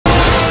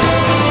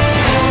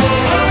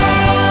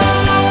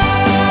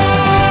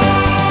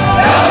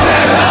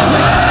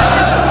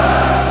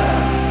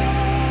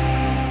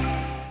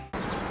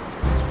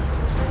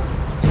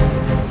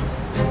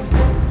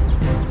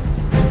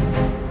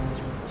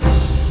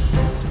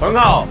很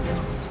好，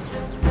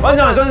班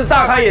长也算是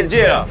大开眼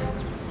界了。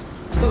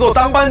这是我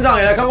当班长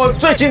以来看过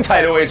最精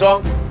彩的伪装。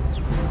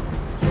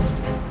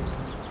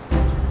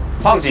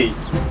胖吉，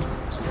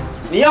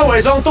你要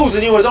伪装肚子，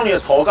你伪装你的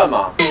头干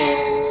嘛？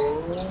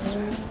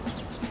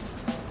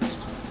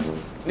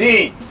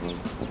你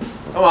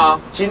干嘛？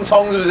青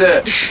葱是不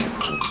是？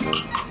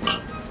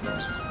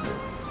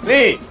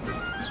你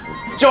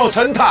9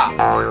层塔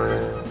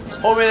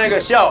后面那个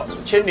笑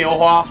牵牛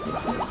花，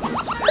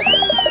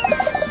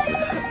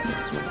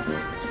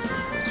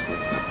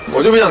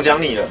我就不想讲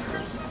你了。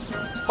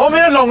后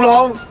面的龙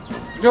龙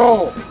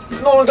哟，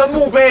弄得跟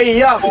墓碑一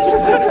样。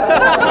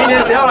明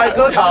年谁要来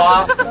割草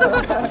啊？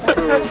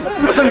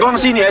郑光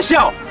熙，你还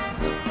笑？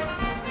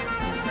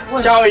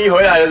夏威夷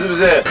回来了是不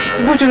是？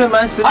你不觉得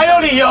蛮实？还有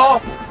理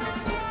由？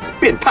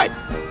变态！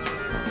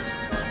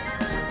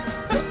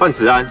范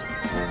子安，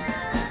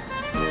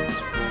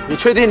你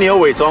确定你有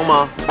伪装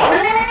吗？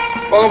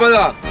报告班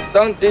长，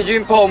当敌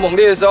军炮火猛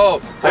烈的时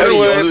候，还有理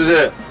由是不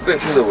是？对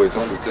付的伪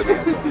装比这边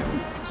还重要。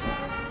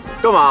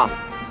干嘛？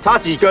插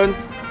几根？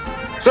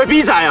水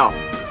皮仔哦！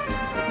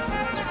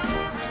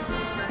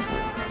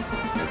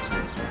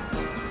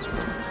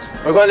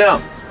何冠亮，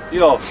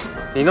哟，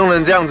你弄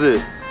成这样子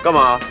干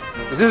嘛？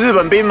你是日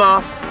本兵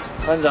吗？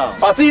班长，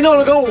把自己弄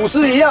得跟武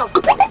士一样。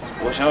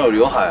我想要有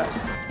刘海，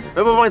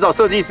要不要帮你找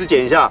设计师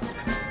剪一下？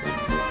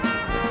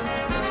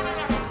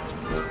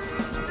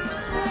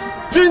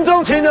军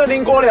中情人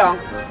林国良，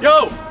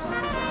哟，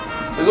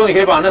你说你可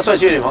以把那帅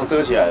气的脸庞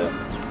遮起来了。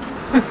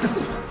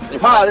你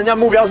怕人家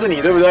目标是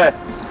你，对不对？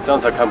这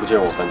样才看不见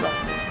我，班长。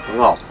很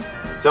好，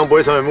这样不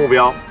会成为目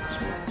标。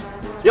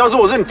要是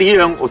我是你敌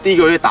人，我第一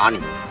个会打你。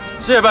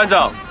谢谢班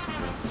长。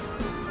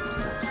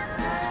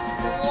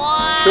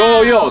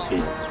邱佑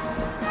廷，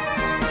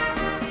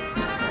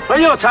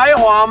很有才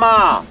华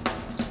嘛。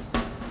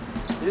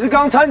你是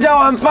刚参加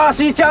完巴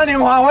西嘉年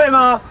华会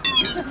吗？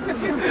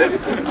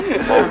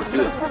我不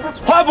是。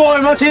花博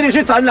有没有请你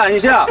去展览一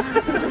下？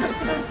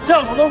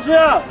像什么东西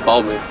啊？报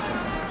名。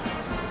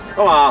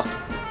干嘛？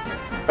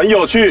很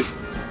有趣。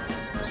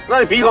那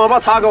你鼻孔要不要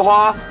插个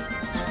花？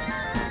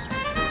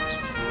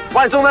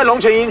把你种在龙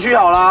泉营区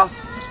好啦。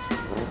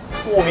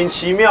莫名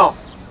其妙。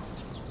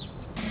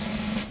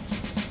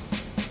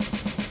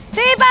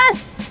第一班，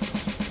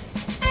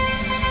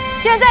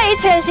现在以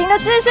潜行的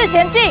姿势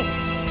前进，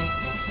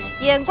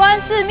眼观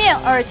四面，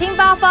耳听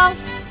八方，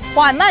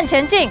缓慢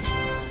前进。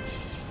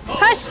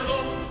开始。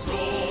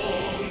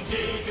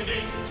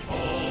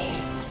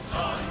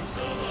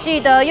记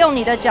得用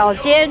你的脚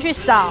尖去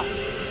扫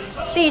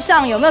地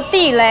上有没有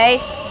地雷，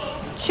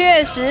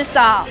确实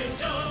扫。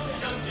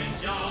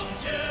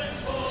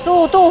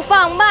速度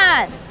放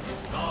慢，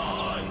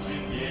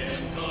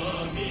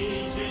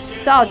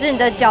找好你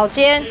的脚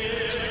尖，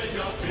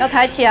要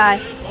抬起来，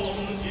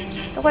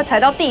都快踩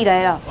到地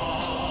雷了，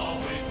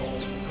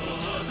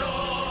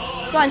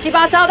乱七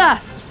八糟的，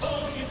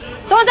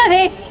动作暂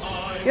停，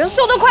有人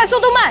速度快，速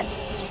度慢，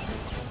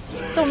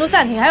动作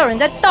暂停，还有人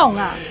在动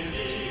啊！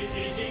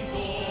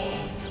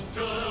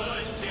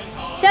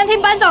现在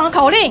听班长的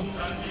口令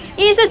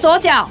：1是左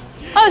脚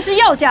，2是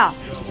右脚。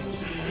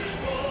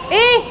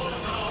1。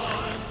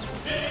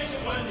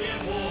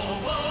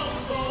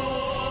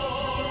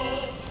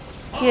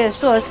叶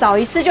硕扫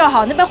一次就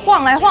好，那边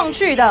晃来晃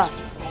去的。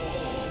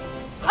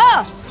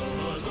2。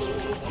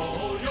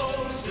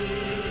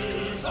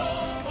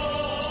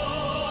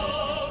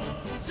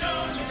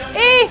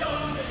1。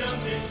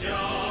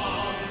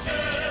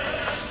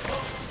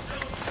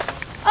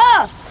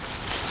2。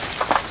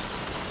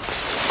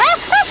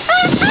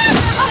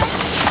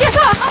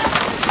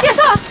叶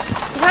硕，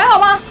你还好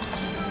吗？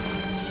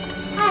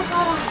太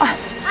好了！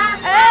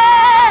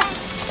哎，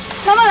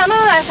慢慢来，慢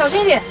慢来，小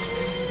心一点。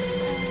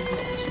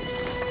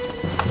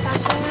小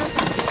心啊！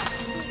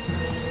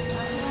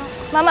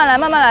慢慢来，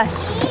慢慢来。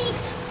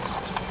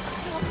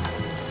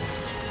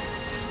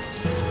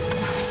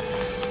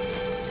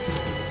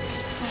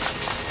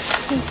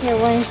谢谢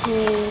温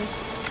馨。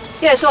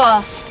叶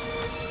硕，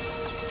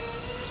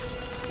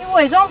你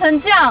伪装成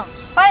这样，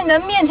把你的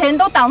面前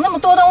都挡那么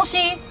多东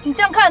西，你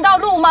这样看得到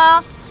路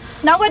吗？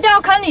难怪掉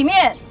到坑里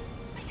面。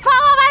报告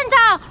班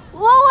长，我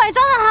伪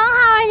装得很好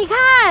哎，你看，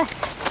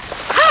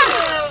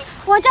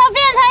我就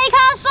变成一棵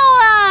树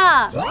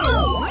了。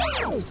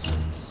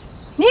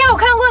你有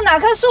看过哪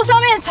棵树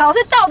上面的草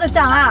是倒着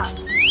长啊？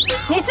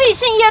你自己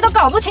姓叶都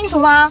搞不清楚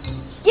吗？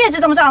叶子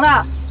怎么长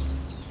的？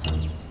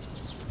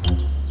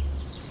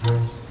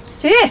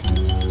起立。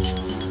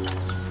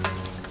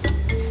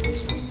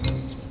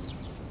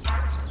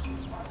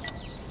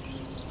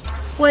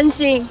温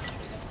馨，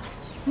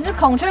你是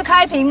孔雀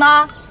开屏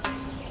吗？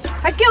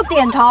还给我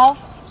点头？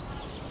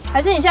还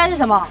是你现在是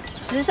什么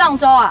时尚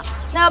周啊？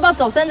那要不要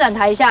走伸展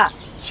台一下？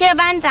谢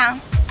班长。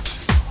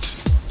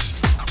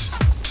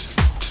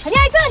你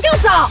还真的给我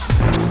走！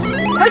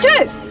回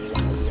去。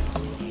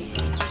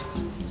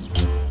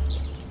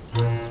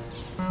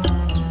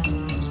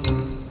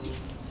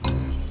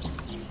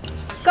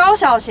高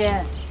小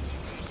贤，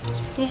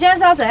你现在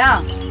是要怎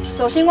样？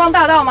走星光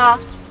大道吗？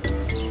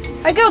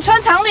还给我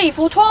穿长礼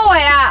服拖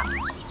尾啊！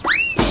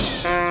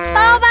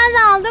报告班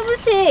长，对不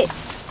起。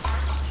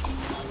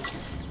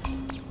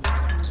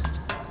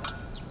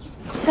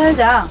现在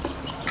怎样？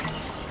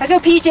还给我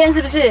披肩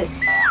是不是？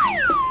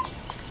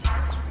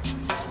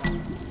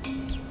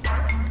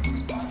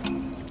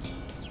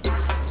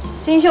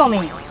金秀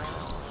敏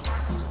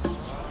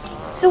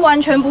是完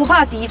全不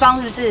怕敌方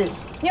是不是？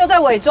你有在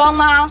伪装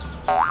吗？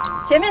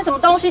前面什么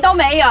东西都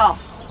没有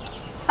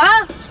啊？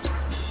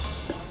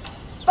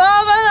报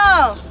告班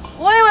长，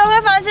我以为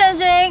会反潜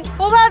行，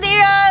不怕敌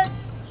人。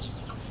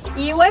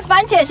以为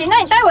反潜行？那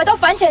你待会都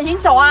反潜行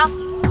走啊！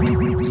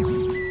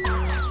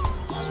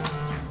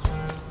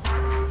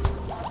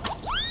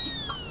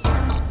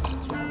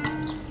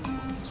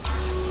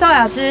赵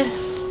雅芝，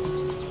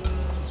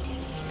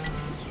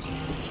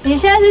你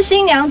现在是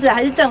新娘子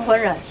还是证婚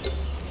人？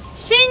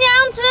新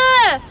娘子，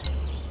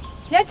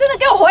你还真的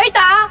给我回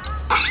答！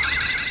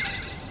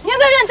你有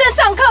在认真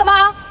上课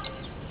吗？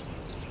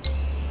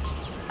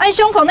啊，你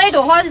胸口那一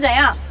朵花是怎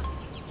样？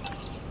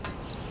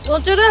我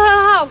觉得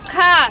很好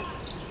看。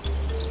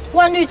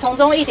万绿丛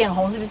中一点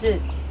红，是不是？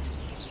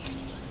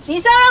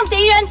你是要让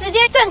敌人直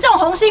接正中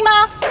红心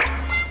吗？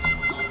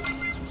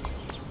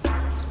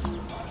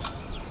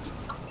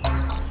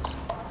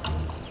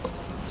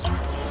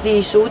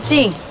李淑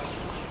静，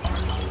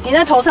你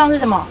那头上是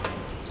什么？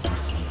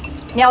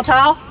鸟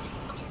巢。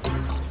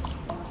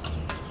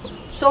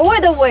所谓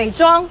的伪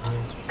装，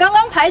刚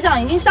刚排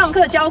长已经上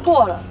课教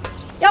过了，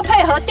要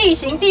配合地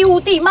形、地物、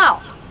地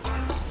貌。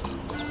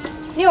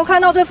你有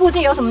看到这附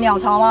近有什么鸟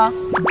巢吗？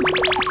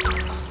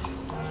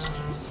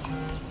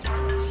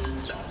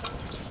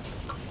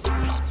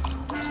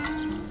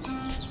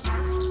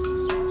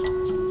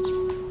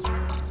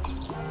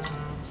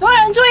所有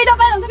人注意到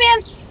班长这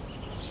边。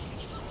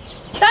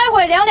待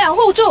会两两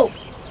互助，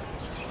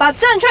把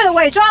正确的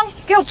伪装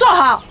给我做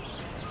好。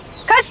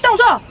开始动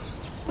作。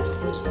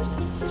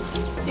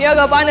第二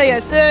个班的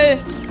也是。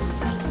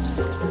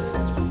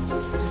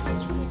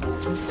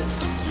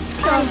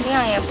这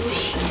样也不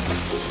行。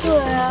对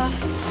啊，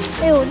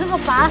哎，我这个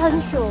拔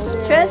很久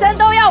的。全身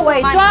都要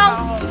伪装。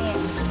后面。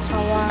好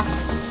啊。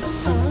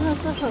那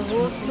这很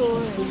啰嗦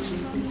哎。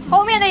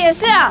后面的也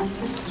是啊。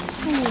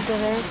是你的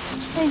嘞？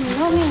哎，你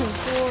后面很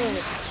多哎。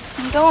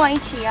你跟我一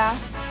起啊。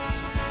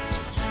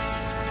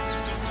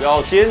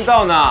脚尖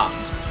到哪，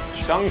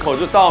枪口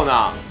就到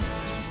哪。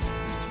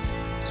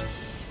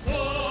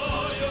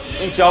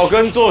用脚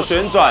跟做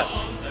旋转。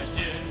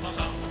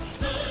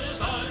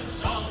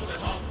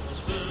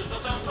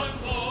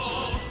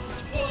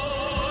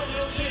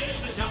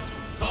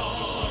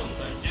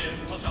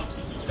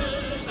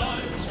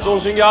重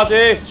心压低。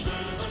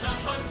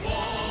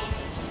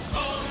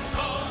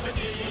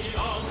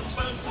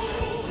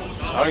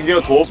然后你给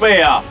我驼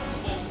背啊，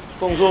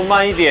动作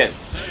慢一点。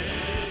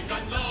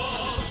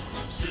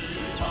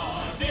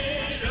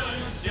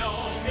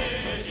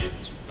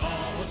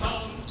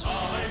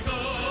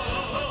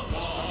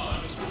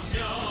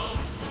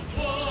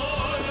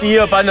第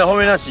二班的后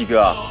面那几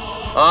个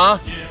啊，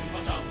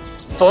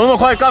走那么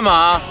快干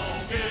嘛？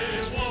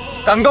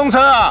赶公车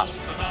啊！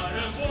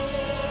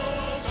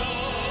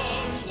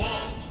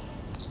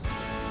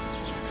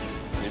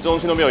你重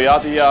心都没有压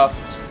低啊，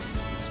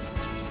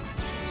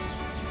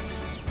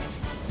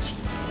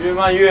越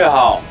慢越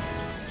好。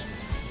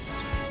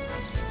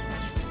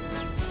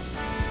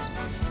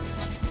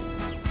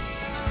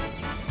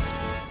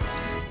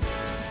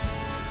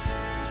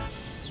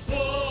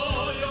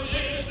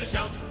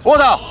卧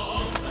倒。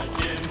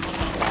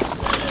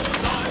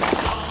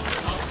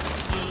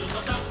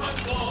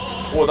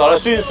卧倒的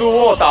迅速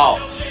卧倒。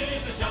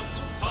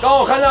刚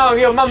我看到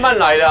你有慢慢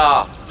来的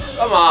啊，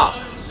干嘛？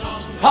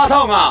怕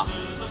痛啊？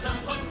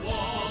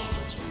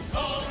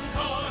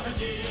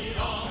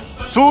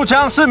出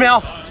枪4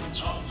秒。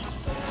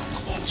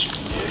起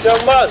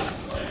枪慢，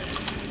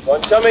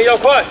转枪面要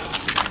快。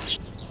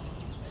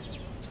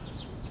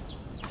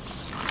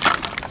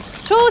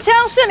出枪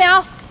4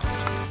秒。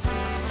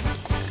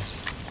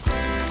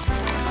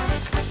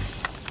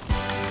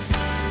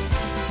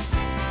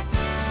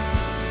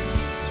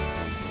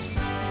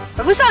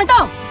反复上一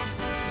动，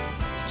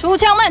出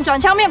枪慢，转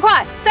枪面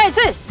快，再一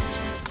次。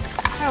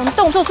还有我们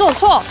动作做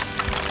错。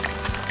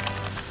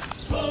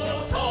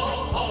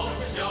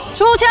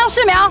出枪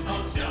4秒。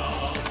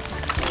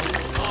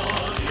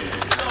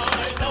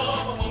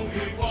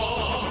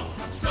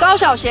高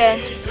小贤，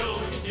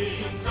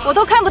我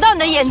都看不到你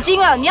的眼睛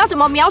了，你要怎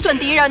么瞄准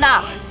敌人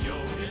啊？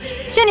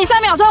限你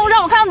3秒钟，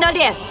让我看到你的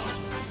脸。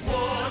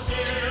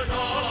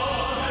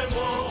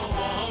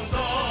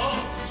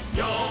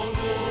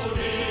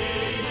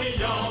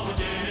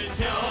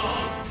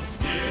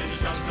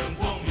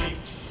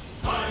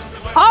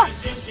好，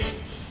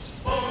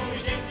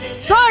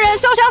所有人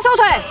收枪收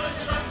腿。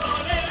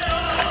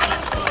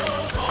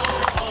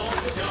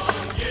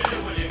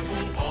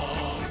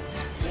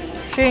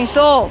迅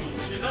速，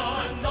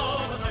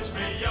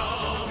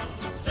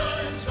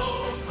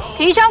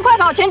提枪快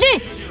跑前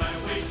进，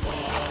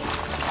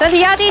身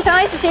体压低成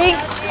S 型，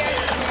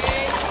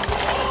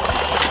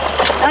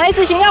成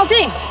S 型要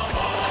进，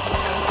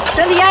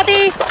身体压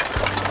低，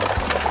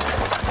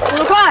速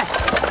度快。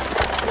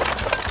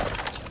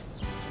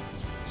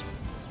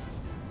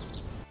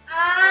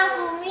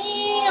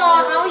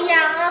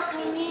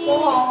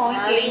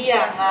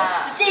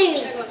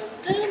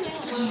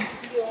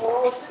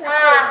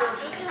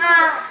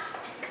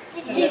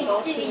弟，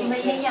你们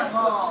也养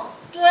哦？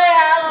对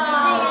啊，史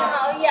静也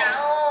好养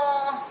哦。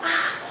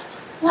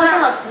我好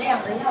像有止痒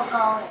的药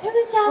膏哎，真的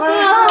假的？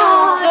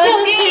史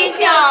静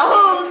小护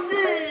士，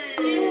救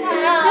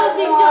星！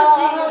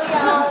好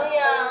养。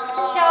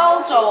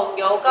消肿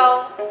油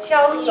膏，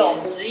消肿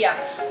止痒。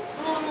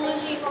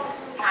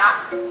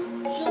好，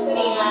祝你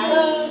们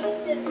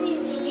史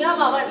静，你要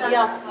宝贝，不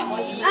要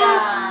急啦。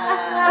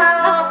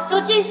书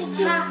记，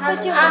快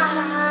借我一下，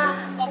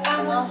我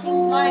帮忙洗。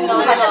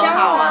好香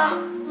啊！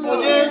我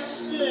觉得是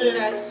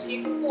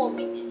皮肤过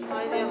敏，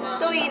好一点吗？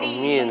都一粒。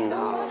面呐，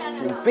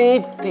左边一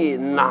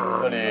点呐，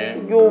这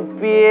里，右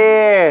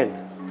边。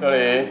这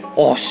里，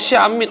哦，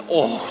下面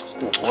哦，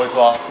不会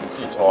抓，你自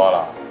己抓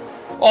啦。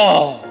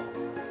哦，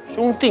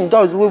兄弟，你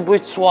到底是会不会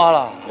抓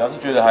啦？你要是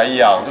觉得还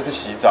痒，就去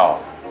洗澡。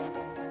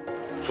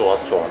抓。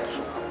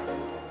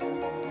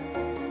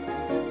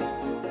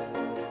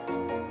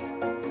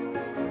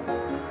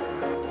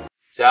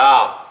怎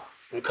样？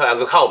你看两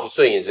个看我不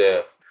顺眼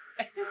是？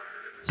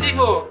师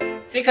傅，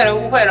你可能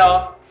误会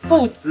了，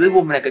不止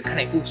我们两个看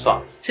你不爽，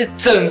是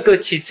整个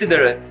寝室的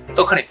人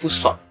都看你不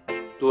爽。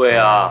对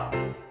啊，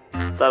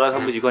大家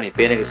看不习惯你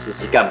背那个实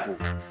习干部。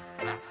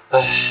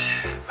唉，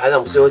排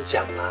长不是有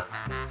讲吗？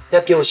要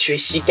给我学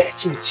习改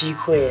进的机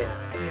会啊。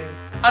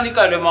啊，你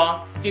改了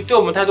吗？你对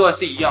我们态度还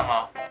是一样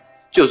啊。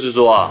就是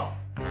说啊，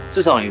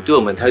至少你对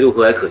我们态度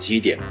和蔼可亲一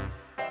点。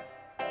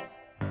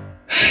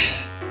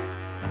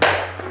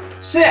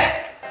是，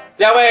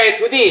两位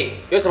徒弟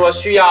有什么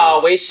需要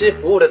为师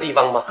服务的地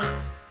方吗？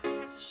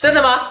真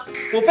的吗？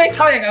我被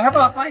超眼，赶快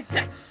帮我关一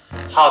下。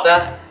好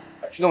的，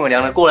去弄我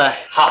娘的过来。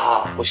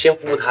好，我先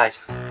服务他一下。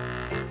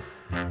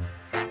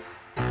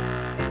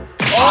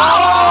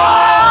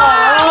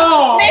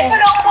你不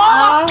懂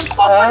我，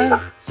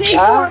辛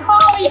苦了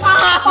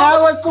呀！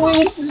我是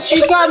位实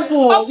习干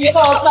部，你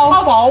把我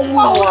当保姆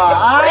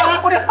啊！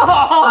不了，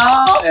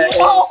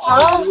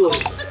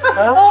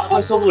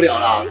快受不了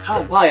了，他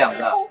很怕痒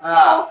的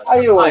啊！哎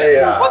呦喂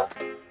呀，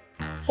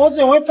我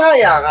怎么会怕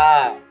痒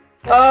啊？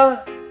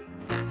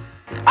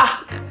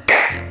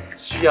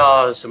需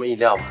要什么饮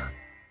料吗？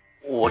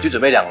我去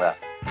准备凉的。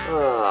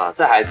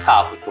这还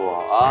差不多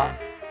啊。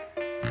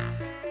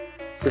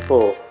师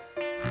傅，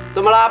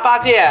怎么啦，八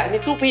戒？你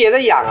猪皮也在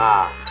痒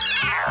啊？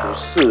不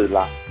是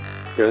啦，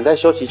有人在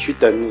休息区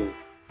等你。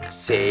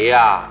谁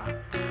呀？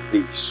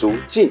李淑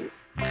静。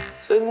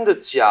真的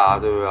假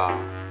的啊？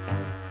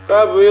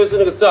该不会又是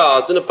那个炸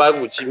真的白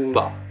骨精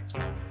吧？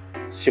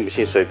信不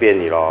信随便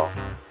你咯。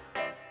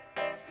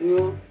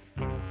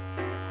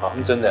好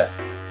像真的。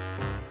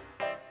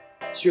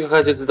去看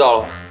看就知道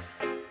了。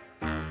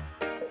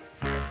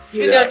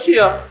一定要去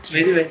哦！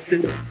没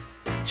事，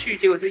去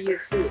结果是夜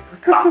宿。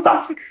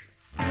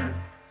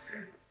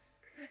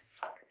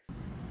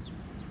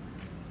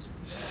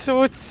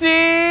书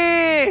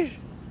记，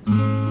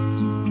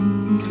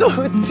书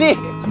记，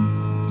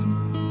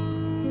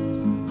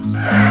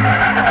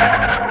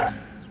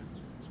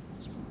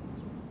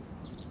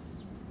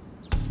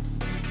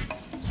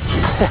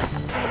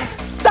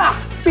大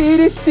比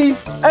的心，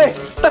哎，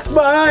得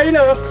买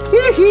了，嘿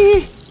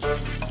嘿，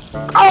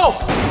哦。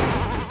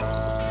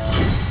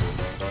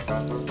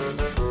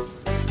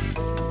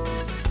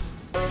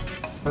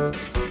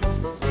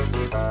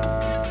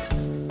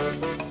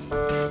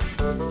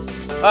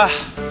啊，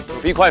狗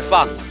屁快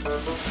放！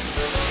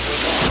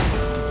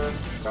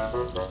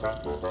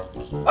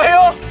哎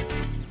呦，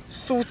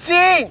属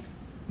金，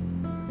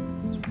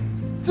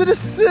真的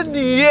是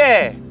你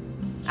耶！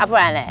啊，不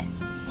然嘞？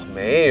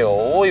没有，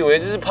我以为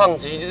就是胖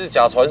吉，就是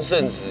假传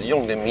圣旨，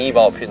用你的名义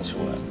把我骗出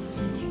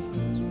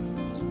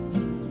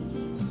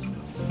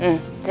来。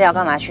这药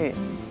膏拿去，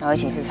拿回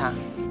寝室擦。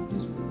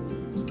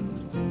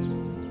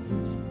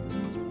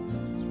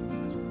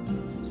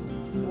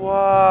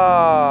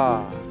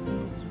哇！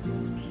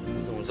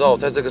你怎么知道我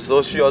在这个时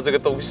候需要这个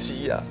东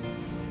西呀？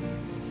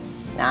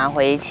拿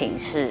回寝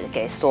室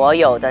给所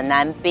有的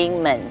男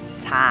兵们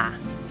擦。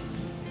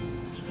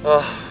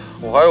啊，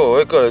我还以为我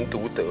会个人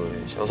独得嘞，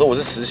想说我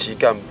是实习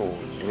干部，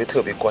你会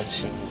特别关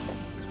心我。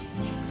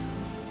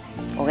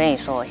我跟你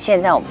说，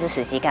现在我们是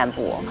实习干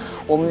部哦，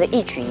我们的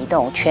一举一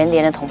动，全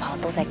连的同袍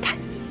都在看。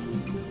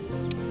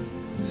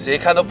谁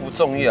看都不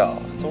重要，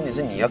重点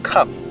是你要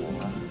看我。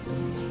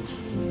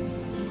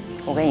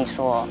我跟你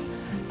说，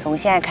从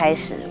现在开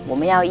始，我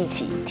们要一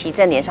起提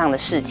振连上的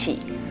士气。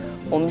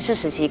我们是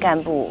实习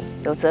干部，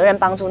有责任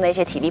帮助那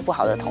些体力不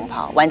好的同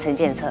袍完成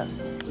检测。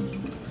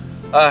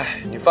哎，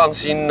你放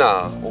心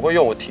啦，我会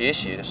用我铁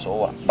血的手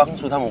腕帮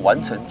助他们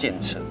完成建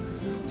设。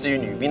至于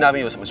女兵那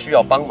边有什么需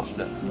要帮忙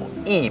的，我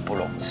义不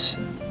容辞。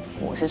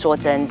我是说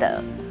真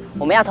的，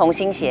我们要同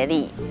心协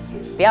力，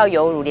不要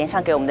有辱连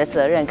上给我们的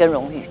责任跟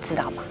荣誉，知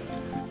道吗？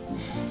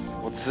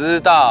我知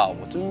道，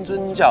我谆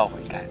谆教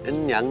诲，感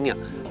恩娘娘。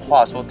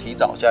话说提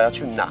早假要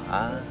去哪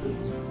啊？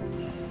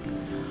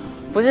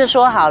不是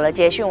说好了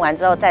结训完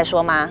之后再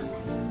说吗？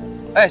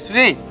哎，书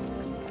记。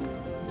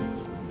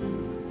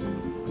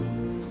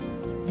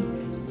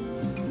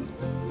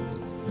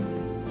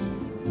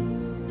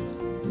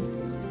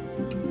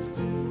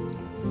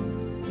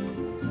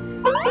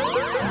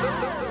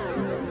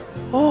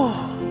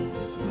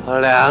好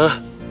凉啊！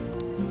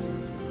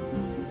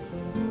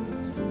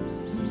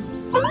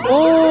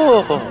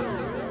哦，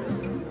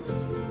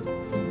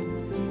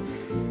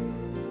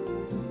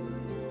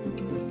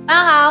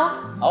安好。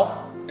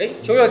好，哎，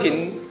邱又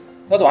廷，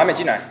他怎么还没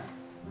进来？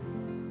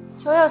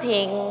邱又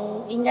廷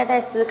应该在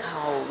思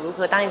考如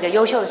何当一个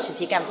优秀的实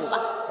习干部吧。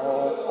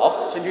哦，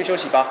好，先去休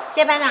息吧。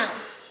谢谢班长。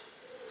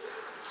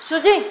书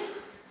记，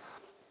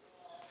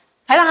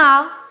排长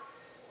好。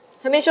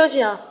还没休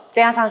息啊？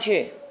怎样上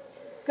去？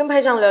跟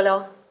排长聊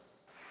聊。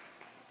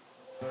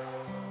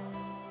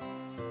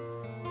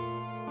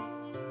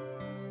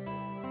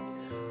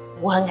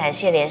我很感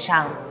谢连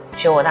上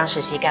选我当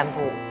实习干部，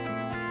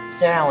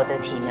虽然我的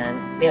体能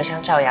没有像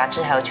赵雅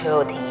芝还有邱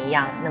又廷一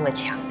样那么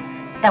强，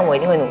但我一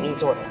定会努力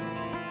做的。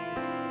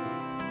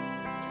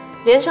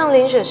连上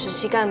遴选实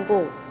习干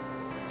部，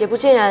也不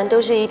尽然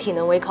都是以体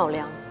能为考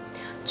量，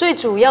最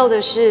主要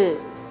的是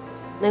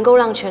能够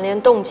让全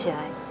连动起来，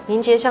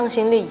凝结向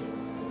心力。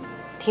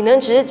体能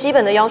只是基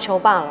本的要求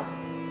罢了。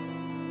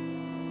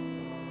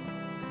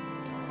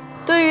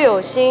对于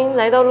有心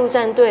来到陆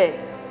战队，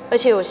而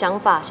且有想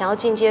法想要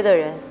进阶的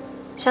人，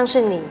像是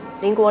你、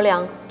林国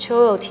良、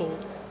邱又廷、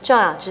赵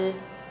雅芝，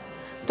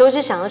都是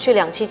想要去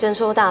2期征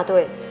收大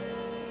队。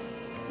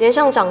连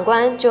上长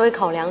官就会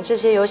考量这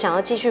些有想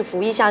要继续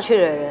服役下去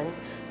的人，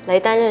来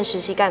担任实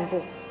习干部。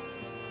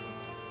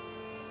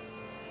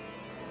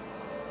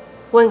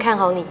我很看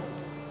好你，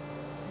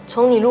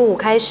从你入伍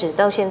开始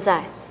到现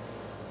在，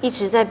一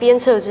直在鞭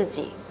策自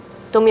己，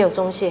都没有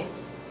松懈，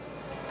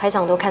排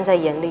长都看在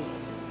眼里。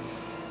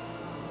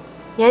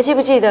你还记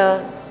不记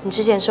得你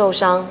之前受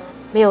伤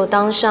没有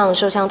当上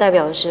受枪代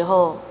表的时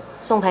候，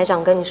宋排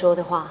长跟你说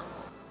的话？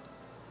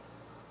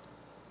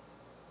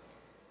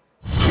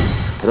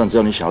排长知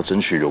道你想要争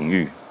取荣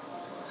誉，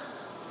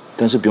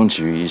但是不用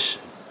急于一时。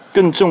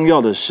更重要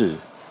的是，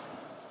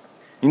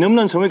你能不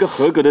能成为一个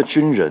合格的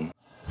军人？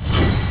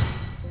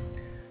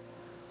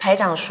排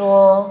长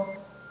说，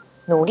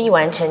努力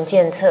完成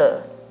检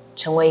测，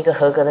成为一个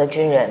合格的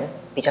军人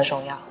比较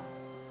重要。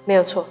没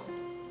有错。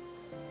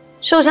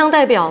受伤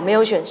代表没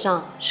有选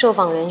上，受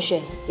访人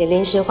选也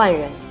临时换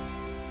人，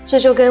这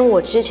就跟我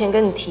之前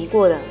跟你提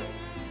过的，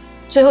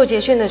最后结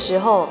训的时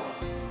候，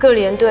各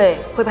连队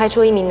会派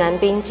出1名男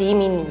兵及1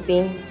名女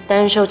兵担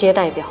任受接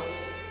代表。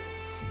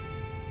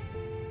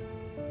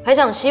排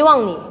长希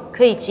望你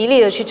可以极力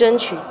的去争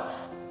取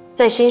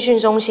在新训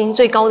中心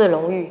最高的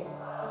荣誉。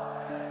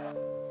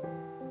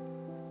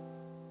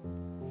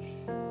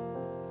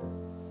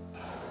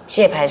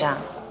谢谢排长，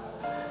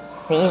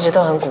你一直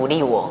都很鼓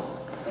励我。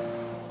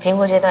经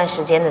过这段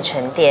时间的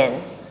沉淀，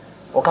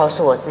我告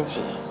诉我自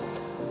己，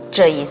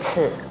这一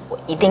次我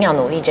一定要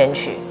努力争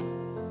取，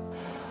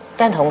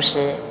但同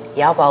时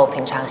也要保我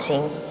平常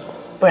心，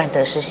不然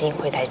得失心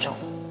会太重。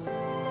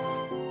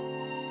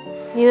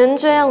你能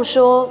这样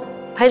说，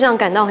排长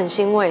感到很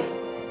欣慰，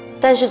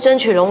但是争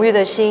取荣誉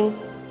的心，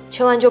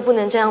千万就不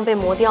能这样被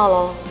磨掉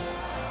喽。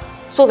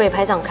做给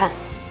排长看，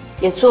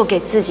也做给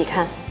自己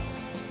看，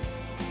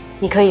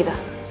你可以的。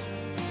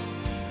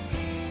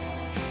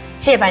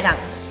谢谢排长。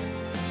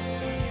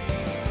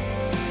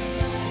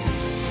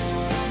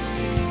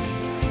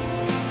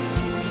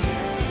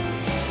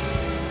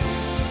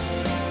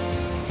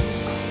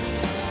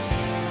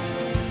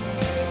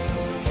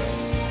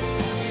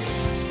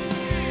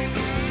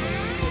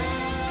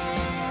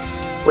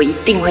我一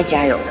定会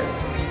加油的。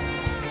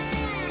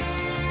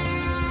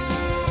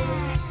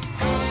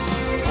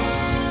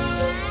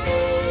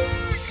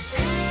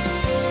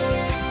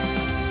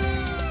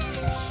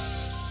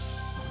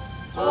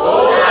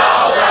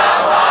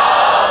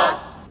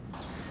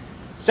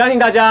相信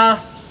大家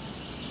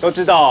都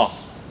知道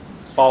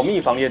保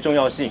密防疫的重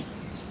要性。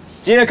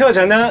今天的课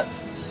程呢，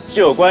是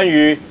有关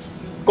于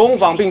攻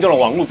防并重的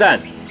网络战，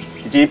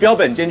以及标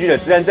本兼具的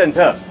资安政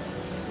策，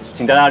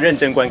请大家认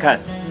真观看。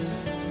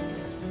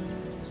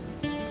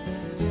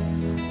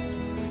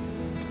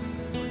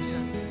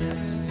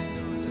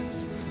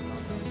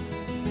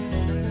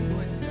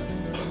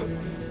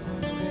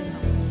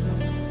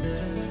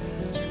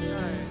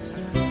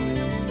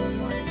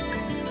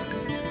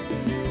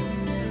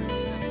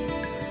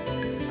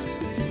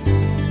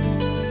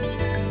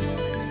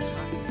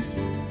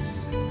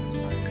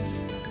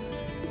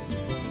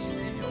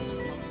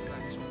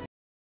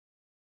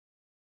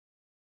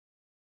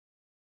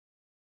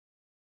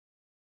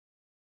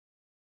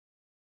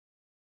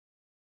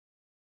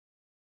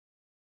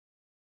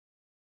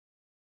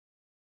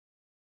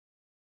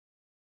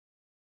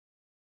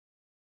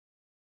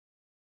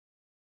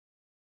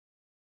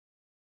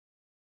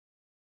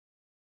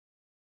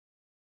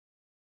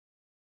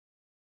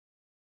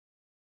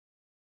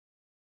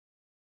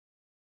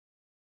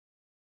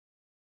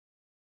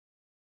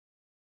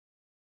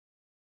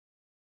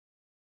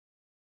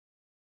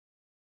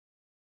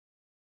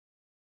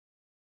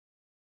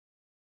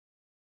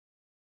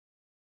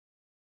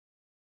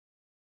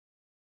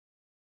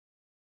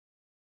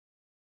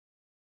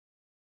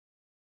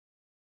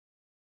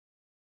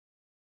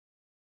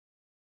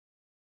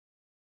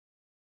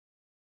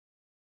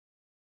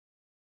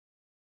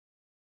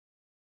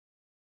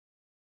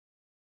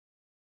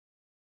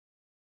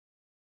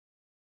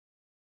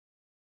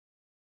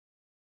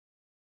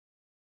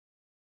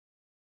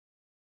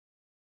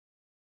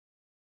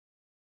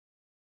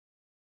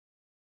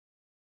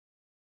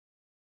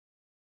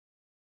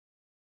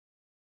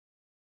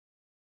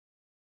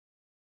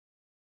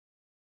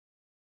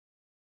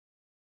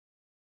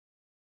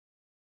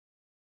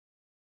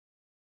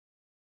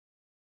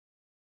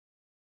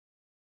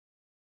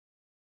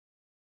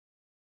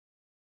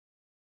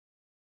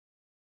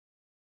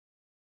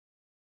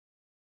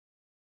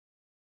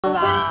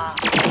啦。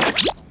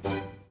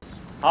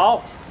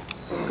好，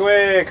各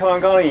位看完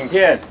刚刚的影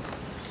片，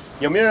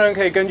有没有人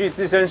可以根据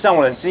自身上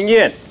网的经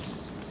验，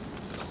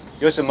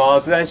有什么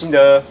自然心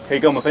得可以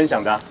跟我们分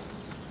享的？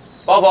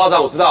报告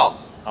长，我知道。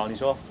好，你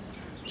说。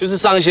就是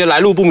上一些来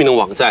路不明的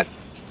网站，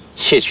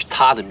窃取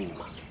他的密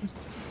码。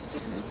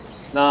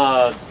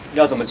那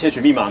要怎么窃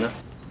取密码呢？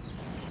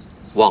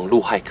网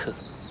路骇客。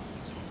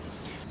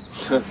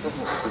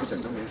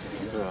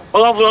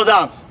报告副所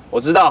长，我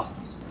知道。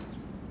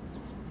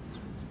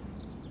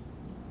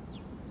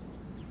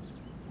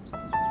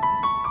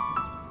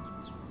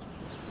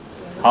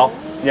好，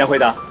你要回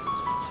答。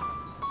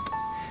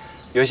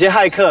有些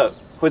骇客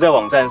会在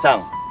网站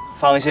上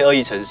放一些恶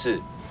意程式，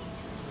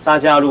大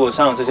家如果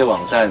上这些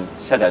网站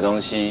下载东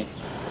西，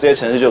这些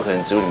程式就可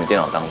能植入你们电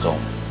脑当中，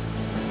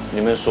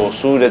你们所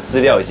输入的资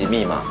料以及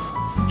密码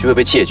就会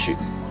被窃取。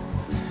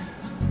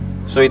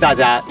所以大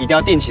家一定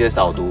要定期的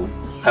扫读，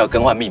还有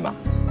更换密码。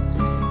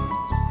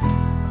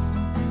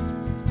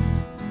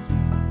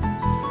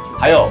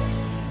还有，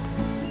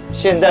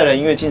现代人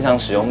因为经常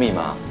使用密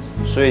码，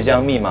所以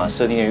将密码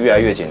设定的越来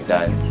越简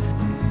单。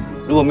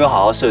如果没有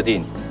好好设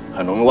定，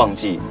很容易忘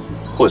记，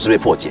或者是被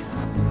破解。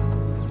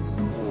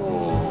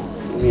哦，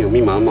没有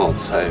密码那么好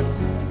猜哦。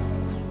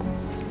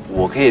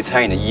我可以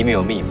猜你的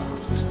email 密码。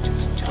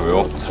哎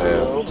呦，猜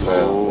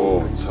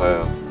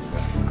啊！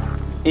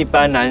一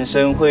般男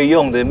生会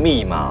用的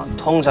密码，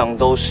通常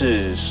都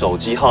是手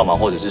机号码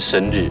或者是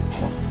生日，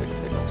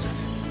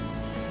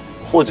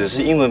或者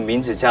是英文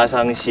名字加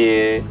上一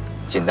些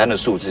简单的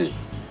数字。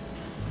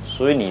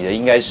所以你的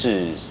应该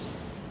是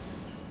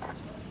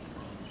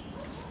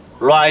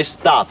Right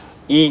Stop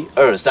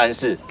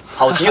 1234，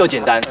好记又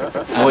简单，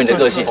符合你的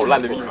个性。好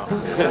烂的密码。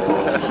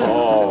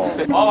哦，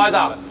好，排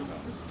长，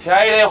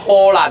天咧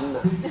好烂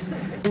啊！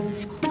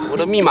我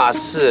的密码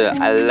是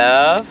I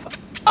love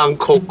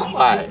Uncle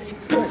快。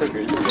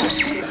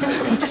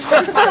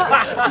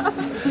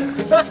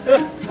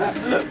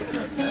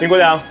林国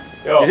良，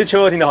你是邱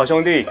又廷的好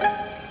兄弟，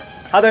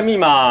他的密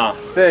码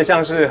真的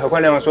像是何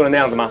宽亮说的那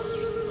样子吗？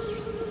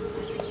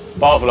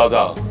报告副老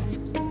长。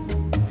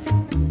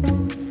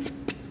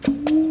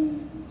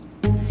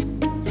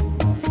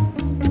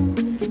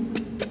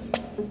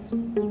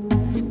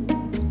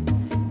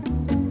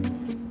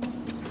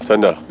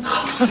真的。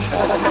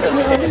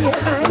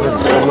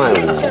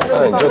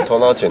那你就头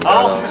脑简单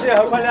啊。好，谢谢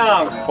何宽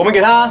亮，我们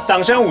给他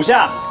掌声5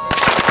下。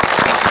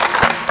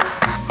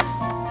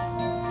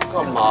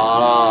干嘛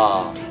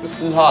啦？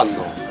痴汉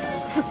哦！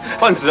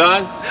范子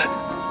安，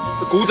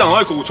鼓掌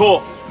会鼓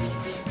错，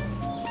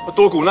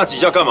多鼓那几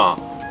下干嘛？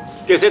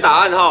给谁打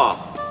暗号啊？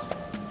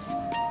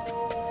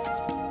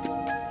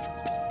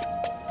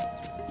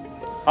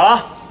好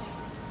了，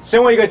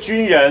身为一个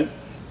军人，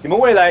你们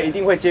未来一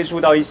定会接触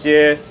到一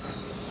些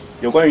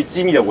有关于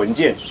机密的文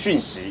件讯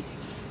息，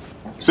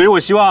所以我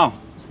希望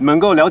你们能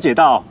够了解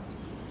到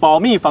保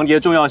密防谍的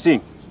重要性，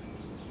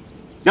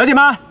了解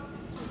吗？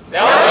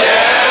了解。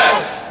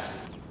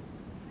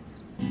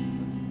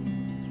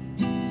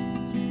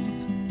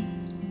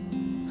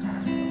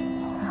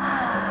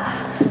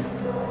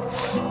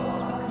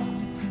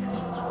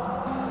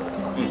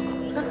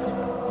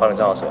帮你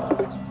装好水。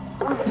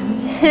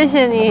谢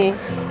谢你，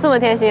这么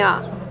贴心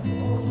啊！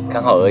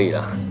刚好而已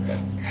啦。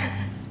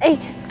哎，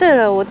对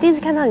了，我第一次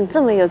看到你这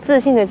么有自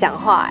信的讲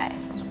话，哎，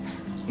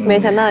没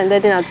想到你对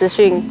电脑资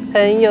讯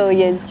很有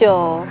研究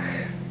哦。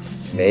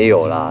没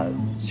有啦，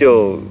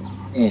就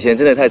以前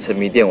真的太沉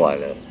迷电玩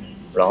了，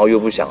然后又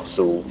不想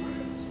输，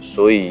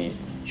所以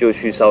就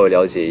去稍微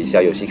了解一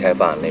下游戏开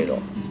发的内容，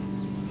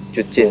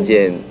就渐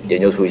渐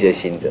研究出一些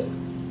心得。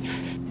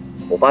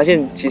我发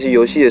现其实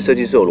游戏的设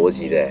计是有逻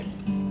辑的，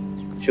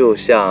就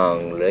像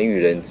人与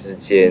人之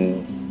间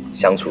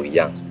相处一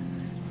样，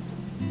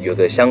有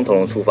个相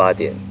同的出发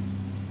点，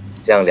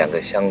这样2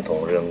个相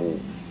同任务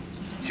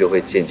就会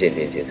渐渐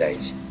连接在一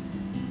起。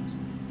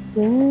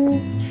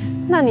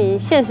那你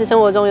现实生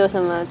活中有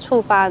什么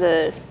触发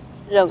的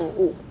任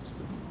务？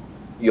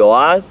有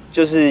啊，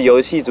就是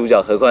游戏主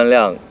角何宽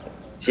亮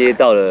接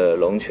到了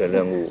龙泉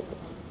任务，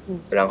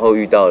然后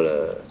遇到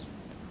了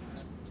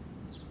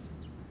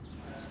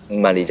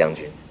曼丽将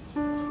军。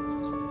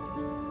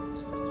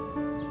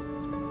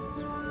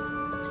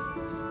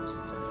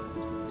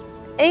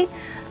哎，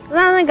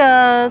那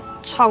个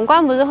闯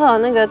关不是会有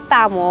那个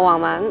大魔王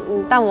吗？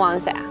你大魔王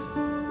是谁啊？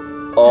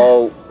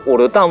哦，我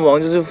的大魔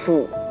王就是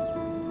不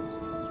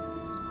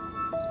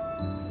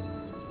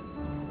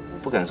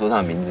敢说他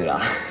的名字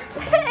啦。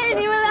嘿，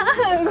你们俩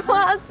很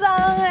夸张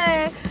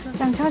哎，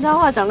讲悄悄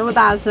话讲那么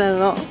大声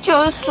哦。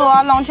就是说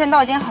啊，龙泉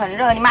都已经很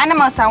热，你们还那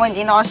么闪，我眼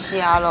睛都要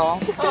瞎了。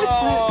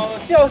哦，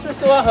就是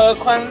说何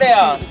宽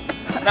亮，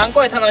难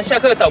怪常常下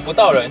课找不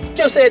到人，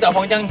就是在找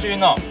黄将军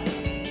哦。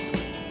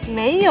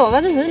没有，那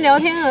就只是聊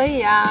天而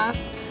已啊。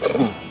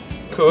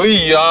可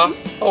以啊，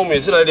那我们也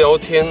是来聊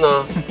天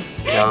呐。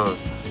这样，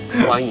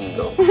欢迎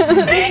哦。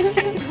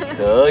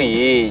可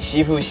以，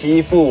媳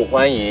妇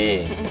欢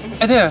迎。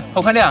哎，对了，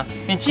何宽亮，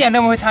你既然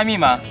那么会猜密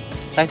码，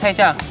来猜一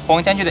下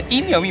黄将军的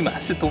email 密码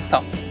是多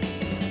少？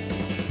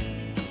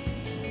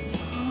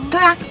对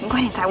啊，你快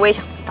点猜，我也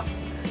想知道。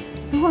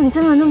如果你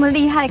真的那么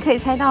厉害，可以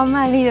猜到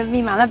曼丽的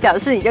密码，那表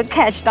示你就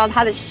catch 到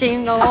她的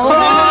心喽。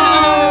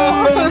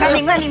快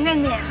点，快点，快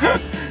点！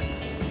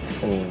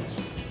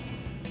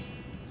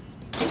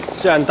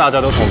既然大家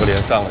都同个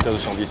连上，就是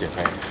兄弟姐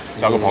妹，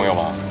交个朋友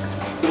嘛。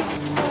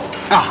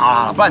啊，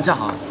好了，不然这样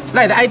好了，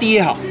赖的 ID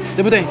也好，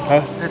对不对？好，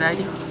赖的 ID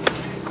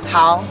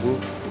好。好，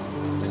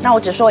那我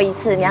只说一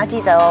次，你要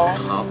记得哦。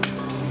好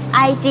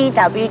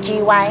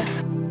 ，IGWGY。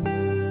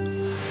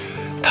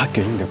他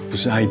给你的不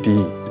是 ID，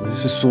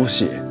 是缩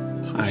写。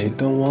I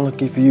don't wanna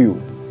give you，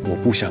 我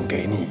不想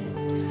给你，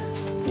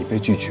你被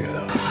拒绝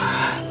了。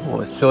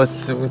我说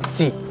书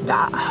记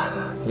啦，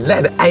你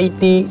赖的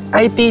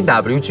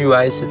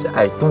IDWGY 是不是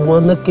I don't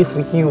wanna give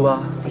you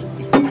啊？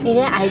你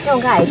连 I don't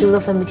跟 I do 都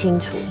分不清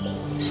楚，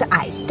是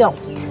I don't。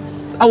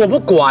啊，我不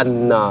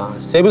管呐，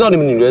谁不知道你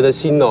们女人的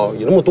心哦，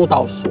有那么多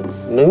道锁，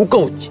能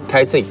够解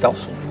开这一道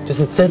锁，就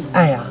是真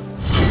爱啊。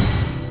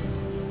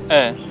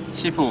哎，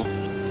西普，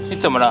你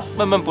怎么了？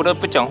闷闷不乐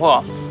不讲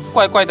话，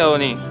怪怪的哦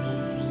你。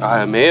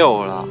哎，没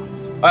有啦。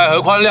哎，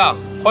何宽亮，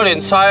快点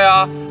猜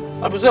啊！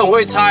啊，不是很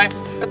会猜，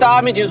在大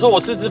家面前说我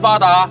四肢发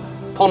达，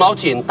头脑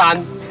简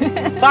单，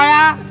猜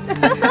啊！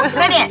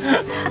快点。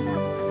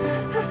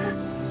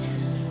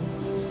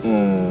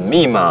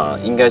密码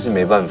应该是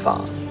没办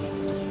法，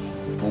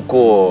不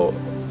过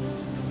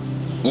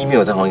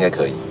email 账号应该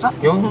可以。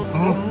有，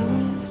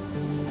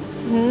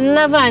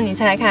那不然你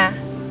猜猜看。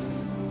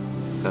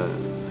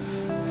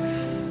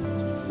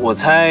我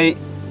猜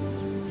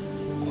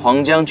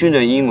黄将军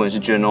的英文是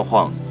General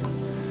Huang，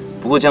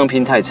 不过这样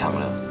拼太长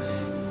了。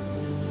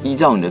依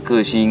照你的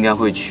个性，应该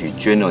会取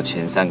General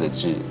前3个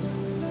字，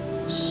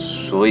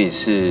所以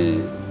是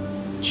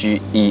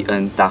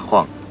GEN 大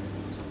晃，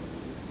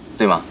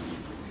对吗？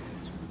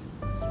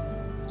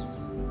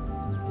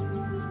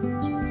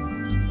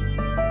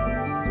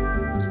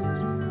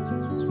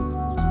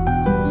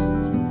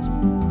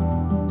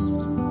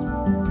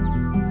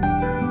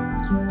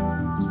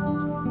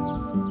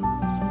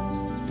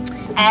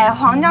哎，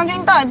黄将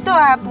军到底对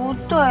还不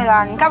对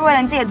啦？你该不会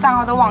连自己的账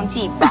号都忘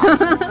记吧？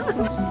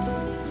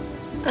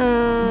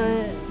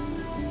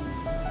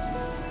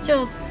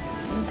就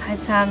还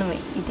差那么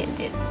一点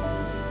点。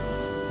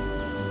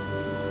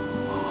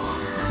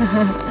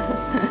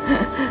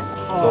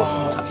哦，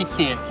差一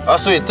点。啊，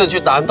所以正确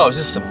答案到底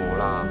是什么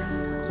啦？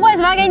为什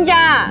么要跟你讲？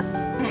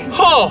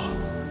吼，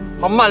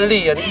好曼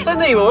丽啊！你真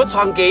的以为我会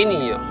传给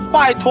你啊？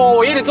拜托，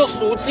我有点做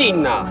熟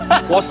劲啊！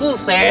我是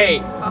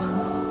谁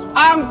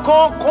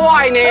？Uncle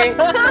快呢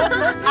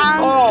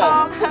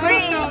 ？Uncle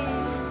Free。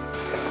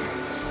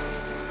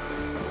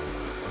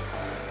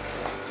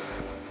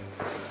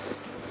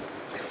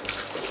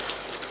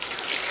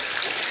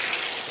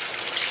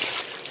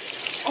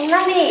哎，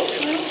那你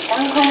刚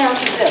刚快亮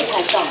是不是有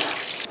太重了？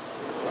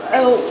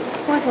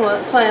为什么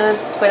突然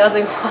回到这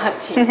个话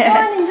题？对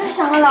啊，你就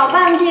想了老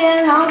半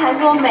天，然后才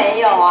说没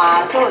有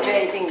啊，所以我觉得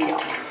一定有。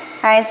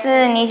还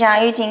是你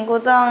想欲擒故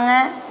纵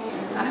啊？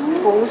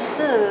不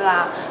是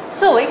啦，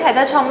所以我一开始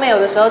在创 mail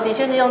的时候，的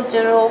确是用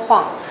General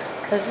Huang，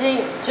 可是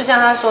就像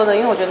他说的，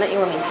因为我觉得那英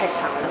文名太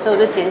长了，所以我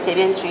就简写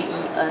变 GEN。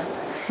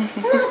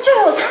那就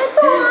有猜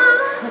中啊！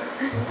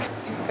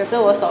可是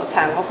我手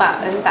残，我把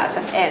N 打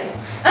成 N。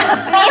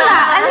你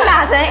把 N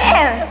打成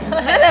M，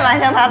 真的蛮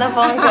像他的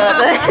风格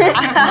的。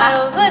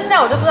所以这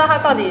样我就不知道他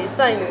到底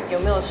算有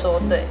没有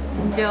说对。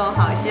就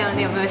好像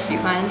你有没有喜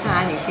欢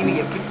他，你心里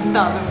也不知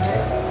道，对不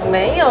对？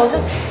没有，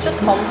就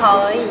同袍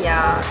而已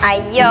啊。哎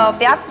呦，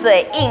不要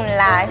嘴硬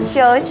啦，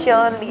羞羞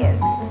脸。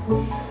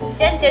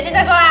先结训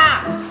再说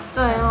啦。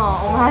对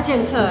哦，我们还要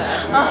检测哎。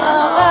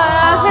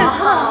检测。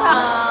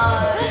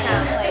想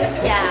回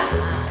家。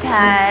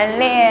谈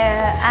恋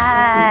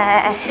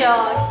爱，羞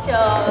羞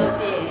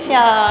脸，羞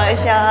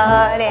羞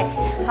脸，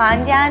黄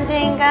将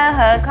军跟何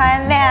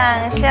宽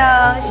亮羞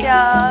羞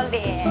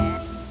脸。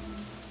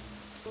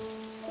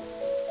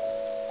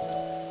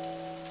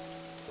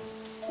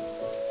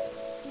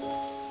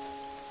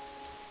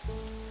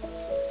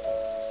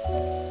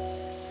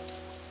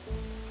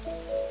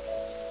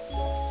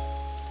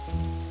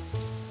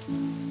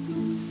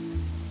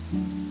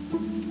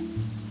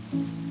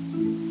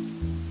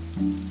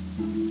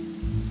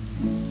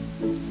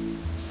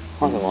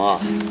画什么啊？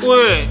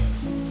喂，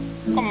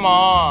干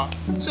嘛？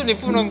这里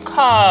不能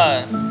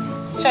看，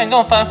像你这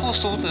种凡夫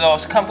俗子哦，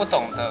是看不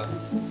懂的。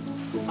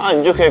啊，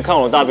你就可以看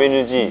我的大编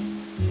日记。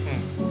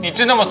你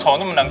字那么丑，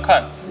那么难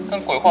看，跟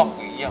鬼画符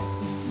一样。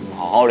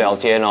好好聊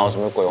天哦，什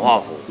么鬼画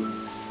符？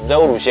你在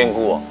侮辱仙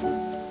姑哦？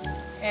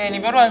哎，你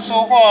不要乱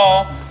说话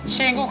哦，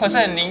仙姑可是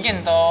很灵验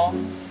的哦。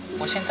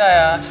我现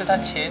在啊，是他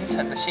虔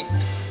诚的信徒。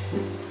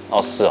哦，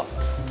是哦。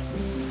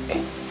哎，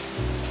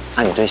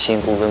那你对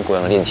仙姑跟国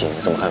阳的恋情有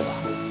什么看法？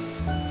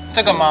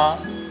这个吗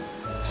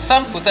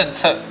？3不政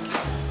策，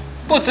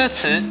不支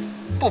持，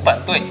不反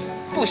对，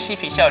不嬉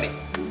皮笑脸。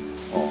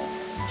哦，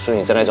所以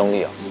你站在中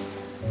立哦。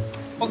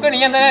我跟你一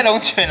样站在龙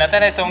犬了，站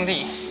在中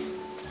立。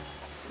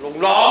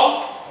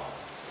龙，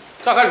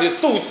看看你的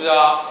肚子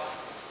啊，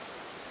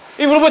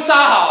衣服都被扎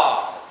好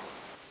啊。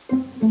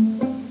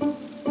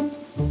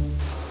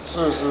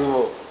是师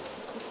傅。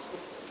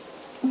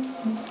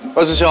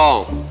二师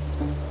兄，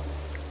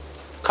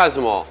看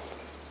什么？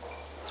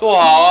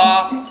坐好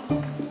啊！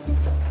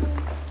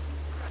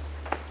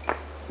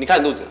你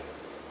看肚子，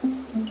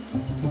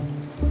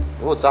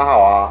我扎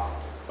好啊。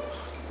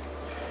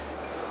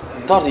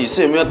你到底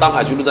是有没有当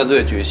海军陆战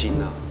队的决心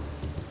呢？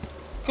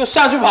给我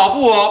下去跑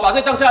步哦，把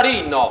这当夏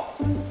令营哦。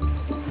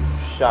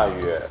下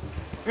雨哎。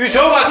羽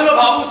球馆是没有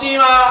跑步机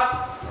吗？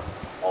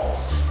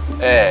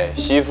哎，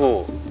师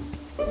傅，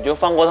你就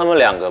放过他们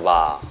2个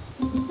吧，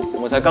我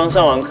们才刚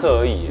上完课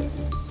而已，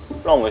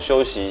让我们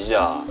休息一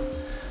下，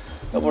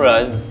要不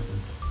然，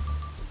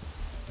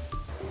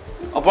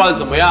不然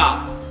怎么样？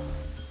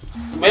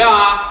怎么样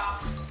啊？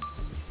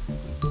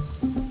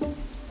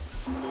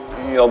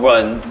要不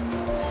然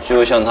就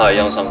会像他一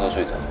样上课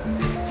睡着。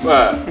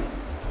喂，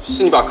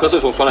是你把瞌睡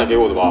虫传染给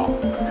我的吧？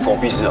关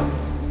我屁事啊！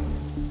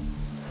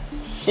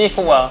师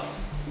傅啊，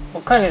我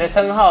看你的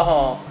称号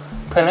吼，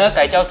可能要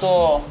改叫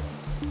做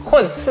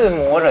混世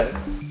魔人。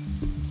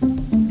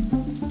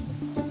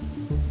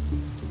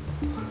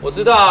我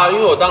知道啊，因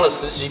为我当了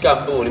实习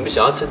干部，你们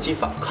想要趁机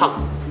反抗。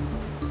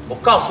我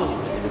告诉你们，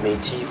你们没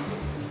机会，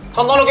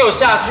统统都给我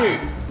下去！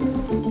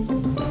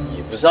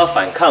也不是要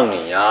反抗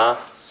你啊，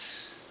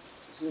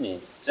只是你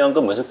这样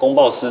根本是公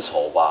报私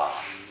仇吧？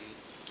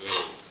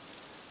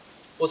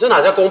我这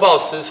哪叫公报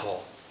私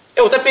仇？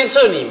我在鞭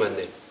策你们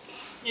呢。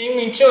明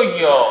明就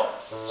有。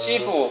师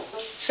傅，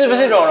是不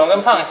是荣荣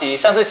跟胖吉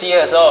上次集合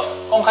的时候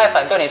公开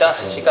反对你当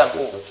实习干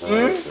部？哎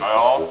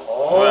呦，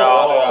对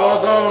啊，抓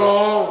到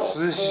喽！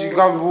实习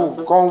干部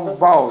公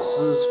报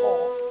私仇。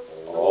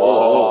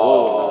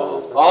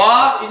好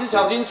啊，一次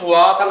讲清楚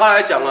啊，摊开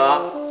来讲啊，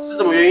是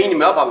什么原因你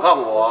们要反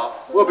抗我啊？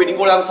我有比林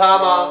国良差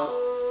吗？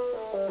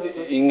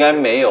应该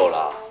没有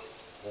啦。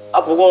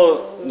啊，不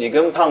过你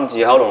跟胖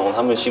吉还有龙龙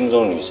他们心目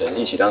中的女神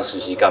一起当实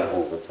习干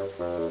部，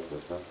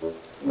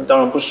你当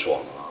然不爽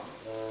啊。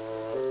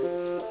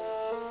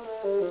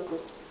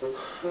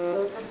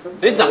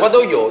连长官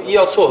都有意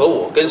要撮合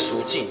我跟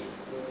淑静，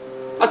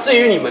至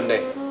于你们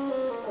嘞，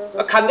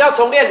砍掉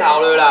重练好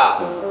了啦。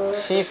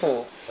师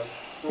傅，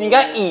你应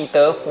该以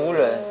德服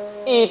人，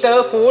以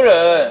德服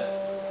人，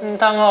唔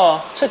通哦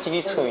出几句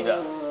嘴啦。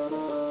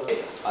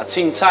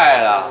青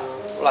菜啦，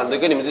我懒得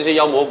跟你们这些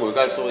妖魔鬼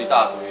怪说一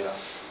大堆啦。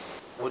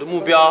我的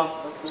目标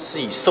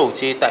是以受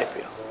接代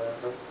表。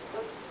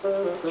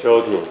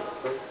秋婷，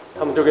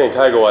他们就跟你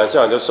开个玩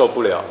笑，你就受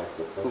不了。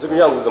你这个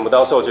样子怎么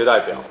当受接代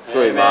表？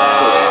对吗？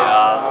对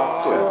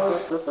啊，对。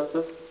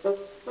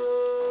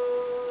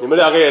你们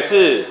2个也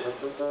是，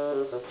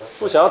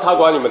不想要他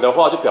管你们的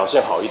话，就表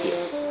现好一点。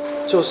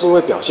就是因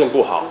为表现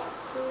不好，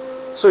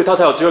所以他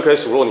才有机会可以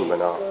数落你们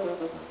啊。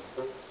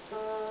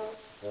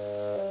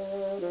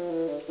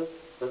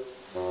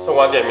送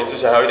完点名之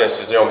前还有一点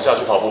时间，我们下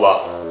去跑步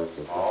吧。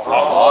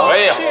好，可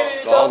以。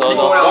走。国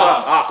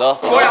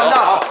良的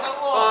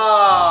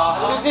啊，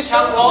你们这些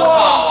墙头草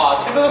啊，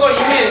全部都给我一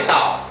面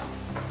倒。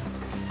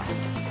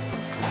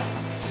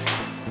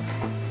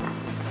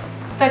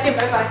再见，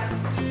拜拜。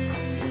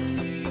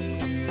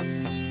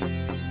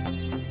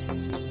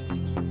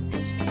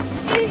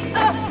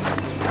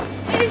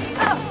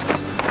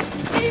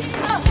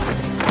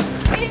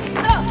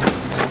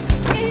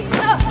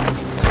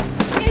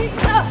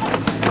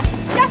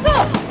加速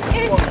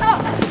！1、2。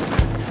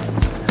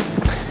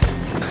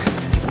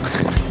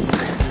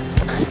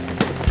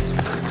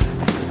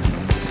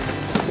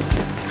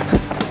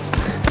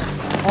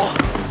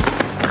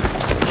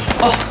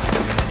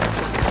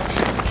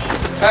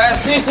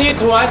CC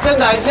突然伸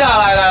展下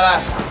来，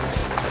来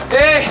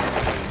，1、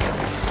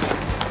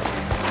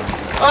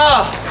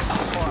2，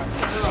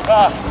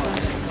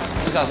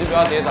小心不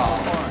要跌倒。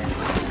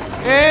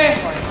1、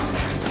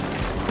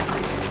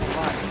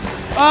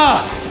2，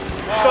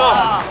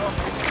上，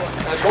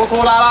拖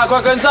拖拉拉，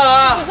快跟上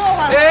啊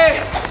！1、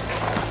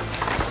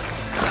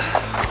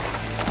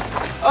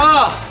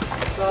2，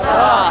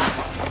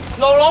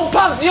龙龙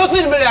胖吉又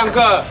是你们2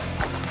个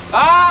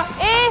啊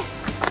！1。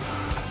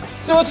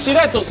最后期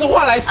待总是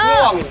换来失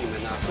望，你们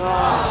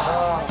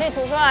啊！气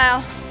吐出来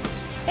哦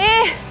！1、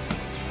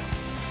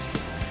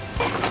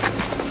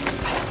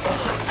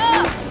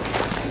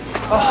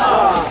2。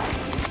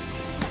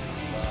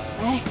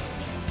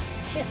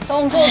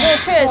动作做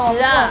确实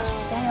啊！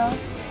加油！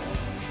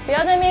不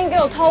要在那边给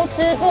我偷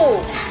吃步、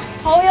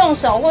偷用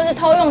手或是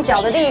偷用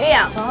脚的力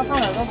量。手要放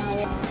耳朵旁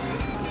边。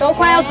都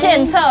快要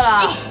检测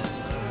了。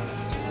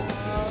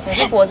可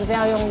是脖子不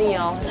要用力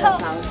哦，会受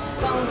伤。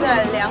放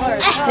在2耳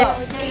侧。加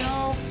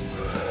油！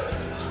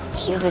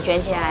鼻子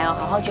卷起来哦，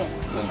好好卷。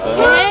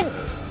卷。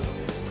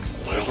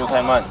节奏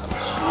太慢。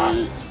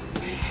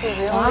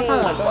手要放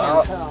耳朵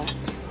2侧哦。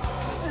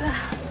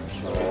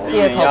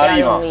记得头不要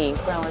用力，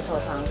不然会受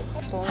伤。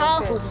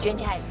好，肚子卷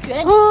起来，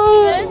卷。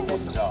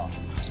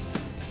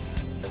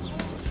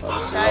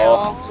加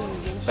油！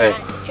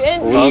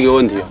我问你一个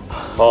问题哦。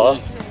好啊。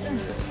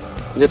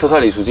你在偷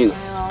看李淑静？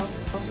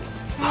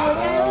加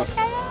油！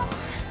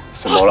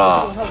什么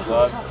啦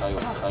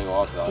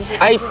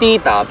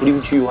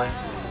 ？IDWGY。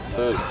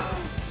对。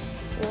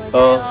怎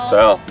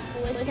样？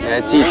你还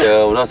记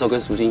得我那时候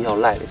跟苏欣要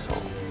赖的时候，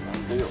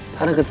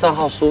他那个账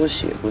号缩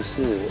写不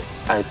是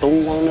I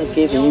don't wanna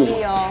give you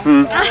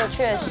吗？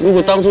确实。如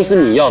果当初是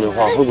你要的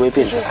话，会不会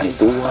变成 I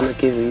don't wanna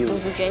give you？ 肚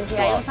子卷起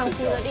来，用上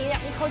腹的力量，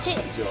一口气，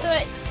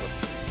对。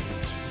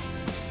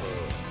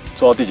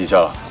做到第几下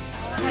了？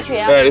下去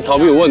啊！哎，你逃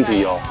避有问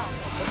题哦。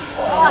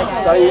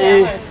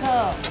 31、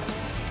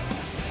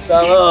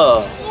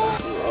32、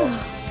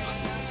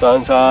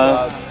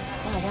33、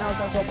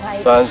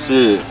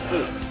34。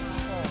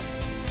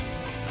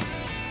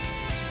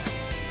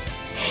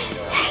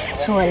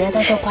苏文，你要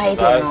再做快一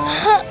点哦。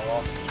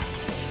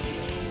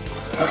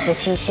才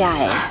17下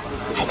哎，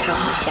还差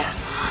5下，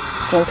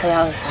监测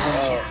要26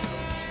下。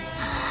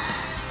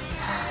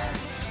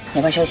你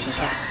要不要休息一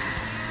下？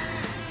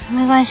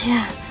没关系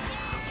啊，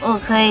我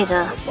可以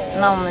的。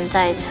那我们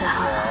再一次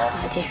好了，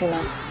还继续吗？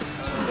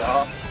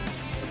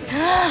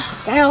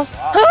加油！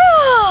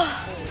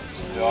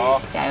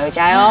加油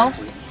加油！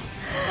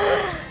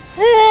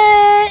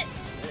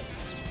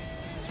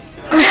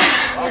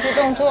继续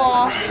动作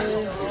哦。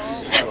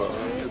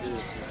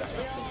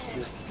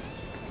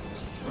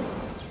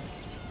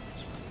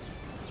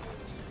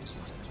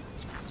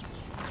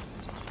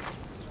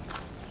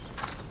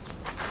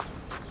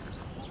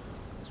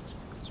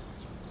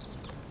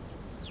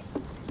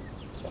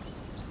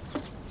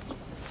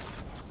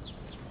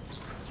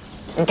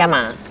你干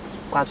嘛？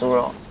挂猪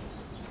肉？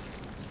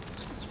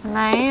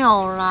没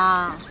有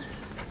啦，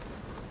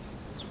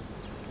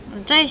我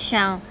在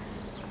想，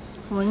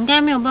我应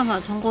该没有办法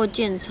通过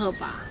检测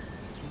吧？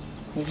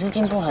你不是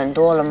进步很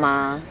多了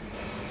吗？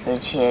而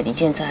且离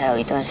检测还有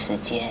一段时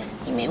间，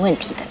你没问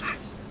题的啦。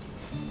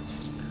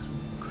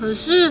可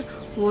是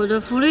我的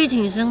浮力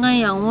挺身跟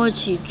仰卧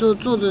起坐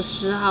做的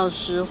时好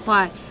时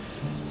坏，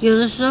有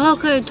的时候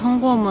可以通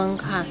过门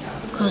槛，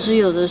可是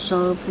有的时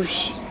候又不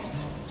行。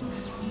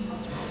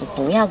你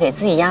不要给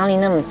自己压力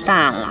那么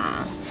大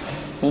啦！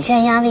你现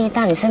在压力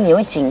大，你身体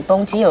会紧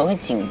绷，肌肉会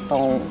紧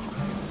绷，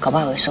搞不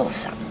好会受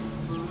伤。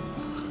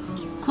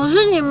可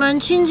是你们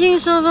轻轻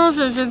松松、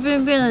随随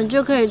便便的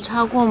就可以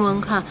超过门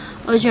槛，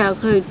而且还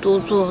可以多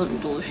做很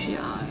多下。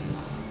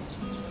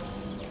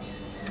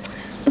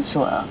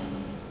索儿，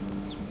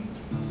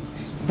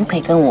你不可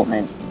以跟我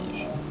们比，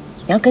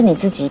你要跟你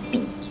自己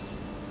比。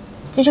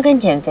这就跟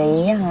减肥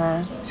一样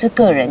啊，是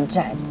个人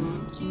战。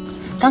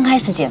刚开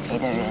始减肥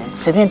的人，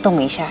随便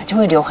动一下就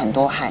会流很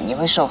多汗，也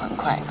会瘦很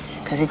快。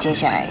可是接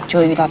下来就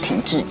会遇到停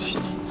滞期。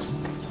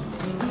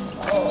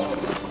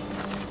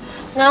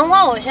难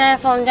怪我现在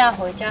放假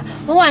回家，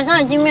我晚上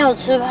已经没有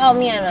吃泡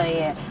面了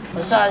耶。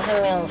可是还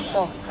是没有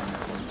瘦，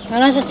原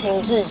来是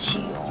停滞期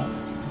哦。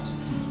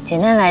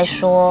简单来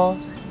说，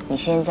你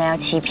现在要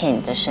欺骗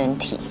你的身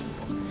体，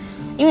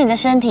因为你的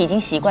身体已经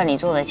习惯你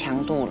做的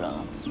强度了，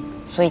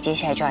所以接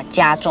下来就要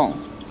加重、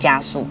加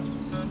速。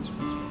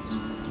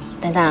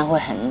但当然会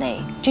很累，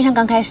就像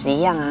刚开始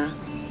一样啊。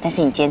但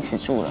是你坚持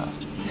住了，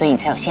所以你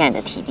才有现在的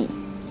体力。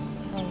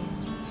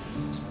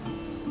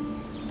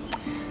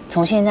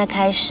从现在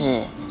开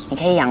始，你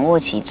可以仰卧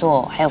起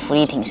坐，还有浮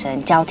力挺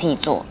身交替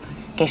做，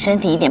给身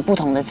体一点不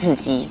同的刺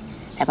激，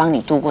来帮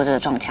你度过这个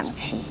撞墙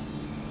期。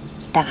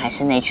但还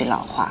是那句老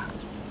话，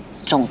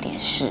重点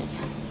是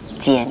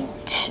坚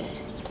持。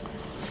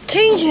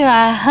听起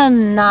来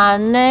很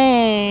难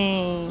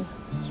呢。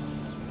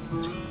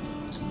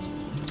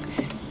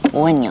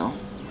我问你哦，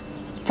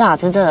赵雅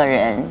芝这个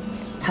人，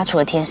他除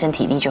了天生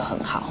体力就很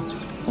好，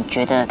你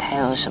觉得他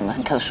有什么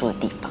很特殊的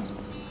地方？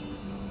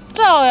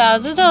赵雅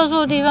芝特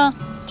殊的地方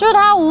就是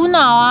他无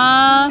脑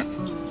啊。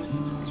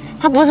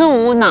他不是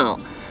无脑，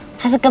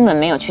他是根本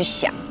没有去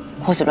想，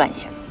或是乱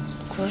想。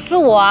可是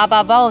我啊，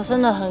爸把我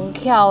生得很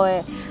巧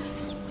哎。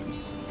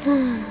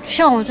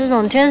像我这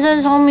种天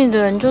生聪明的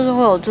人，就是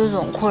会有这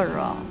种困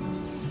扰。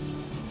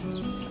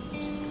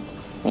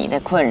你的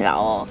困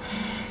扰哦，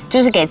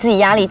就是给自己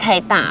压力太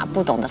大，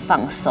不懂得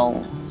放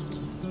松。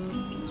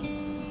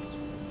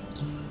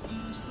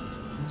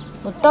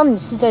我当你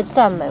是在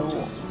赞美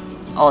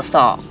我。哦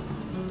，so。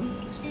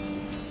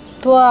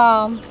对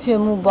啊，羡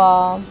慕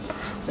吧？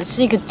我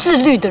是一个自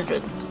律的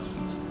人。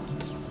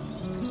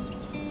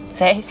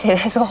谁在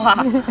说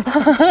话？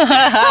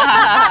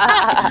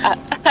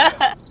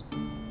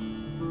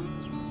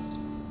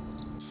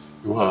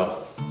如何？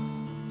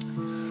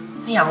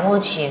仰卧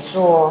起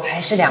坐还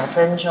是2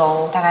分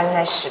钟，大概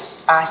在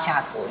18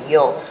下左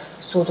右，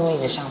速度一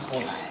直上不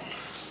来。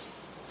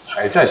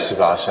还在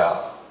18下？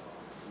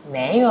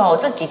没有，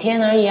这几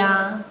天而已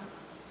啊。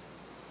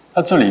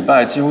他这礼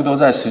拜几乎都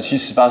在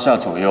17、18下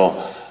左右。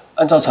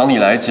按照常理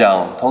来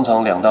讲，通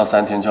常2到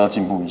3天就要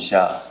进步一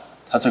下。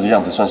他这个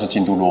样子算是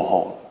进度落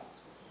后了。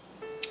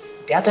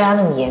不要对他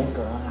那么严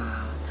格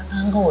啦。他刚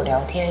刚跟我聊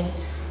天，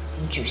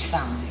很沮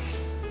丧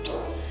哎。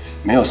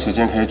没有时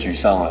间可以沮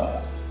丧了，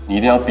你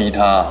一定要逼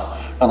他，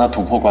让他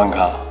突破关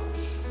卡。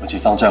而且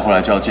放假回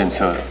来就要检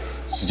测了，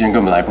时间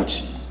根本来不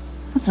及。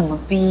我怎么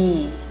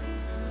逼？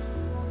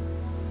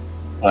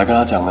我来跟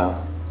他讲呢。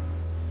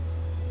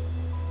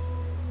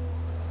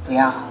不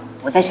要，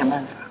我再想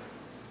办法。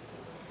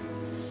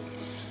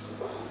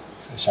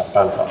再想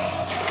办法。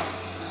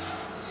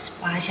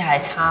18且还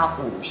差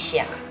5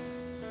下。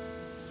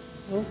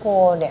如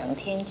果2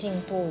天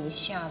进步1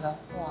下的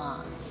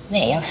话，那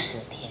也要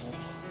10天呢。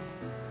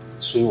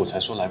所以我才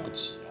说来不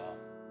及啊！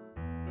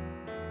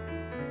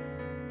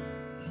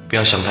不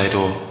要想太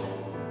多，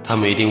他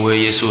们一定为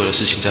耶稣的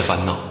事情在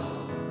烦恼，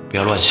不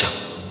要乱想。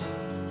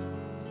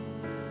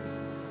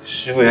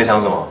师傅你在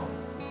想什么？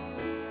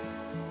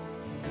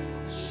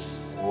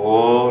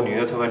哦，你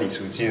在偷看李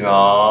书记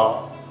啊？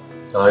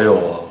哪有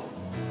啊？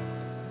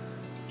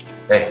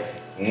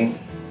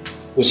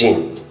父亲，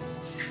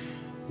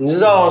你知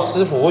道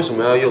师傅为什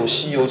么要用《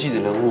西游记》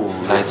的人物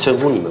来称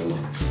呼你们吗？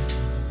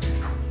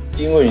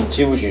因为你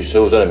记不起《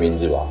水浒传》的名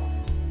字吧？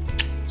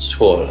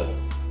错了，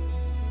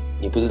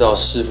你不知道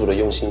师傅的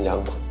用心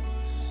良苦。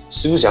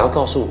师傅想要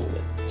告诉你们，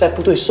在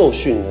部队受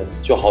训呢，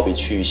就好比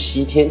去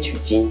西天取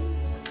经，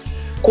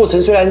过程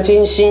虽然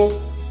艰辛，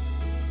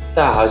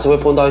但还是会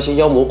碰到一些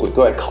妖魔鬼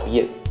怪的考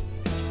验。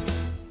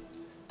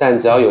但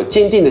只要有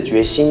坚定的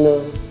决心呢，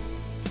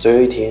总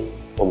有一天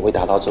我们会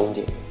达到终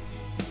点。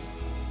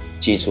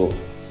记住，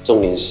重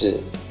点是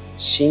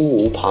心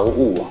无旁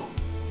骛啊，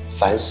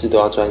凡事都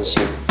要专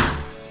心。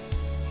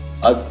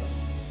啊，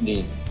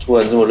你突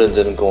然这么认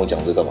真的跟我讲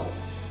这干嘛？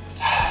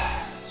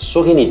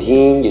说给你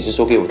听，也是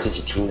说给我自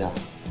己听的。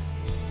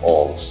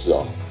哦，是啊，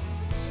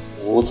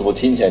我怎么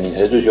听起来你才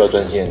是最需要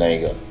专心的那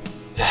一个？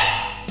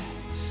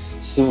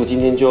师傅今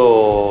天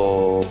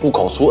就不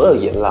口出恶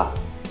言啦，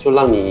就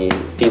让你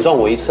顶撞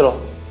我一次喽。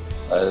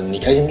你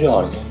开心就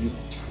好，你开心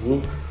就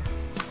好。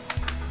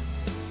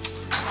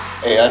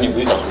你不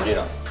去找书记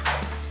了？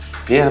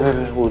别，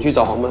我去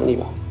找黄曼丽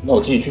吧。那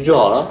我自己去就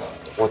好了。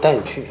我带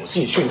你去。我自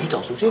己去，你去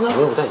找书记啦。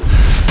我带你去。